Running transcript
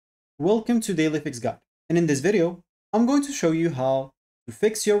welcome to Daily Fix Guide, and in this video, I'm going to show you how to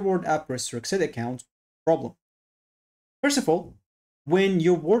fix your Word app restricted account problem. First of all, when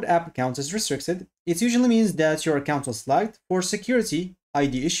your Word app account is restricted, it usually means that your account was flagged for security,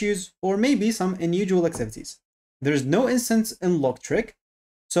 ID issues, or maybe some unusual activities. There is no instant unlock trick,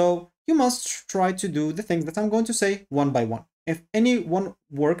 so you must try to do the things that I'm going to say one by one. If any one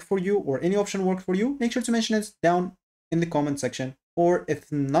work for you or any option work for you, make sure to mention it down in the comment section. Or if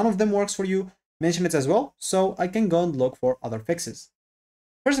none of them works for you, mention it as well, so I can go and look for other fixes.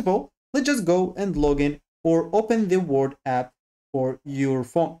 First of all, let's just go and log in or open the Word app for your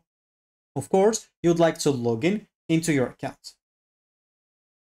phone. Of course, you'd like to log in into your account.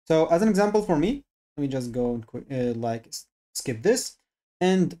 So as an example for me, let me just go and skip this.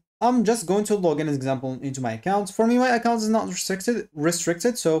 And I'm just going to log in as an example into my account. For me, my account is not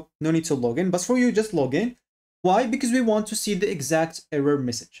restricted, so no need to log in. But for you, just log in. Why? Because we want to see the exact error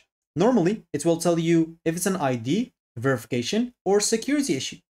message. Normally, it will tell you if it's an ID, verification, or security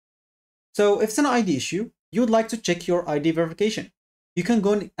issue. So if it's an ID issue, you would like to check your ID verification. You can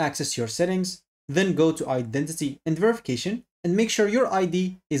go and access your settings, then go to identity and verification, and make sure your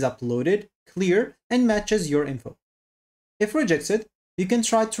ID is uploaded, clear, and matches your info. If rejected, you can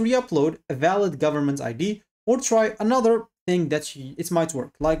try to re-upload a valid government ID or try another thing that it might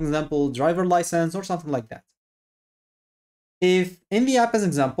work, like example, driver license or something like that. If in the app as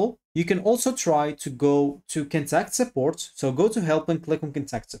example, you can also try to go to contact support. So go to help and click on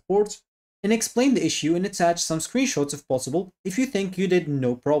contact support and explain the issue and attach some screenshots if possible if you think you did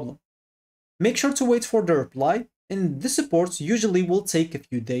no problem. Make sure to wait for the reply, and the support usually will take a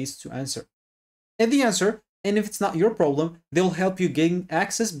few days to answer. If the answer, and if it's not your problem, they'll help you gain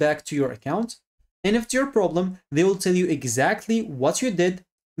access back to your account. And if it's your problem, they will tell you exactly what you did.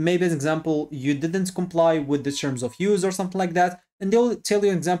 Maybe as example, you didn't comply with the terms of use or something like that. And they'll tell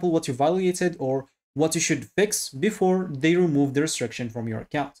you example what you violated or what you should fix before they remove the restriction from your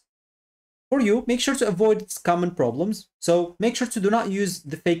account. For you, make sure to avoid common problems. So make sure to do not use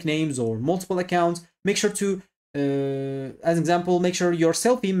the fake names or multiple accounts. Make sure to, as example, make sure your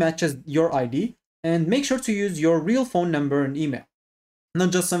selfie matches your ID. And make sure to use your real phone number and email,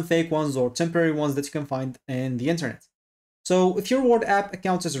 not just some fake ones or temporary ones that you can find in the internet. So if your Word app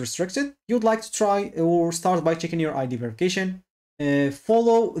account is restricted, you'd like to try or start by checking your ID verification,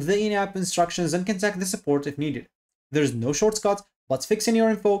 follow the in-app instructions and contact the support if needed. There's no shortcut, but fixing your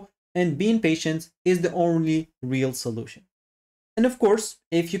info and being patient is the only real solution. And of course,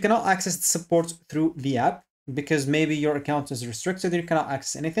 if you cannot access the support through the app, because maybe your account is restricted and you cannot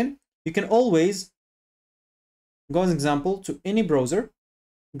access anything, you can always go as an example to any browser,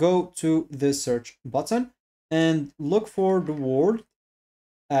 go to the search button and look for the Word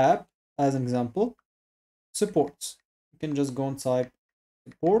app as an example, supports. You can just go and type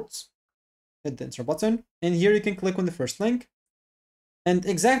supports, hit the enter button, and here you can click on the first link. And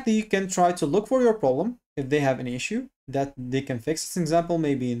exactly you can try to look for your problem if they have any issue that they can fix. As an example,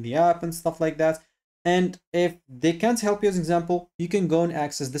 maybe in the app and stuff like that. And if they can't help you as an example, you can go and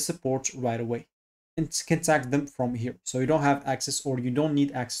access the support right away and contact them from here. So you don't have access or you don't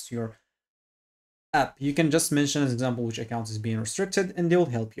need access to your app. You can just mention as an example which account is being restricted and they will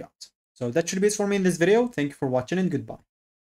help you out. So that should be it for me in this video. Thank you for watching and goodbye.